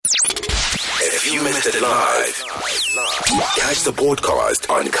missed it live, catch the podcast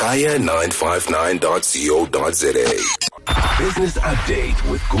on kaya959.co.za. Business update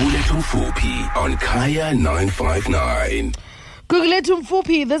with Guletu Fupi on Kaya 959. Gugulethu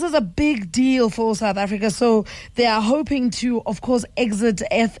Mfuphi, this is a big deal for South Africa. So they are hoping to, of course, exit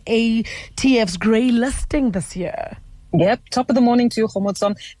FATF's grey listing this year. Yep, top of the morning to you,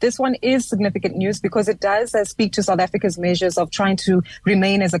 Khomotson. This one is significant news because it does speak to South Africa's measures of trying to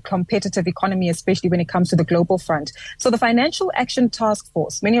remain as a competitive economy, especially when it comes to the global front. So the Financial Action Task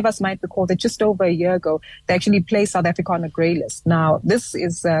Force, many of us might recall that just over a year ago, they actually placed South Africa on a grey list. Now, this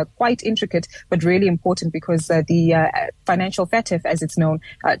is quite intricate, but really important because the Financial FATF, as it's known,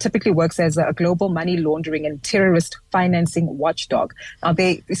 typically works as a global money laundering and terrorist financing watchdog. Now,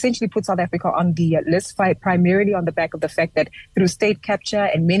 they essentially put South Africa on the list primarily on the back of the fact that through state capture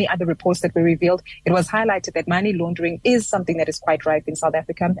and many other reports that were revealed, it was highlighted that money laundering is something that is quite rife in South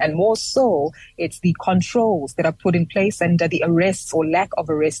Africa, and more so, it's the controls that are put in place and the arrests or lack of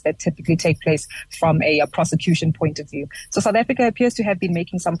arrests that typically take place from a prosecution point of view. So South Africa appears to have been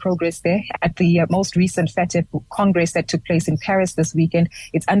making some progress there. At the most recent FATF Congress that took place in Paris this weekend,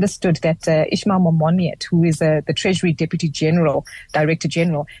 it's understood that Ishmael Momoniet, who is the Treasury Deputy General, Director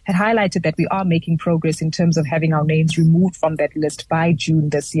General, had highlighted that we are making progress in terms of having our names removed from that list by June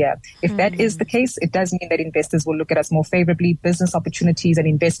this year. If that is the case, it does mean that investors will look at us more favorably, business opportunities and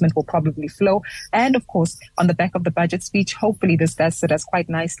investment will probably flow. And of course, on the back of the budget speech, hopefully this does sit us quite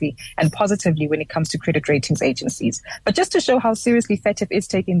nicely and positively when it comes to credit ratings agencies. But just to show how seriously FATF is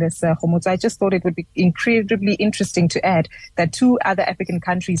taking this, Khomotso, I just thought it would be incredibly interesting to add that two other African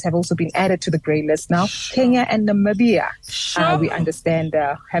countries have also been added to the grey list now. Kenya and Namibia, we understand,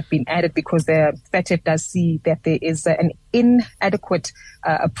 have been added because the FATF does see that there is an inadequate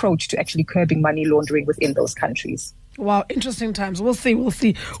approach to actually curbing money laundering within those countries. Wow, interesting times. We'll see.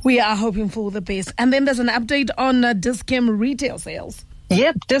 We are hoping for the best. And then there's an update on Dis-Chem retail sales.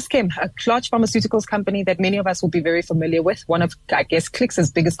 Yep, Dis-Chem, a large pharmaceuticals company that many of us will be very familiar with. One of, I guess, Clicks'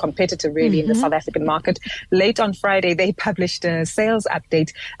 biggest competitor really in the South African market. Late on Friday, they published a sales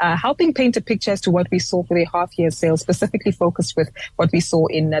update, helping paint a picture as to what we saw for their half-year sales, specifically focused with what we saw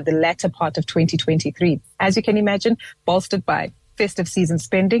in the latter part of 2023. As you can imagine, bolstered by festive season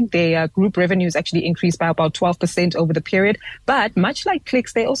spending. Their group revenues actually increased by about 12% over the period. But much like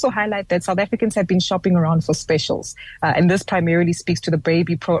Clicks, they also highlight that South Africans have been shopping around for specials. And this primarily speaks to the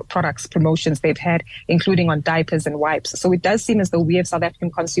baby products promotions they've had, including on diapers and wipes. So it does seem as though we as South African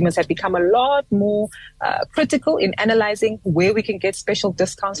consumers have become a lot more critical in analyzing where we can get special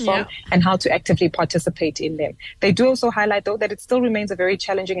discounts from and how to actively participate in them. They do also highlight, though, that it still remains a very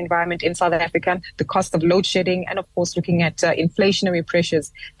challenging environment in South Africa. The cost of load shedding and, of course, looking at inflationary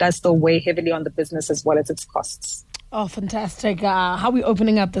pressures does still weigh heavily on the business as well as its costs. Oh, fantastic. How are we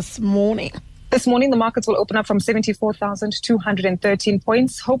opening up this morning? This morning, the markets will open up from 74,213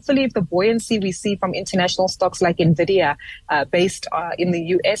 points. Hopefully, if the buoyancy we see from international stocks like Nvidia, based in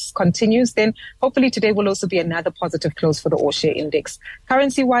the US, continues, then hopefully today will also be another positive close for the all-share index.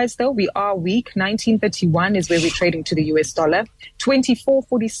 Currency-wise, though, we are weak. 19.31 is where we're trading to the US dollar,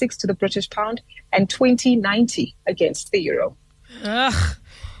 24.46 to the British pound, and 20.90 against the euro.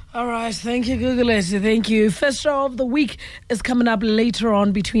 All right. Thank you, Gugulethu. Thank you. First show of the week is coming up later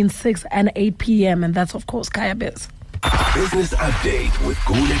on between 6 and 8 p.m. And that's, of course, Kaya Biz. Business update with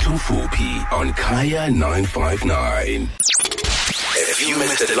Guletu Fupi on Kaya 959. If you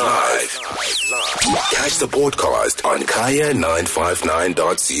missed it live, catch the podcast on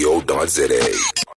kaya959.co.za.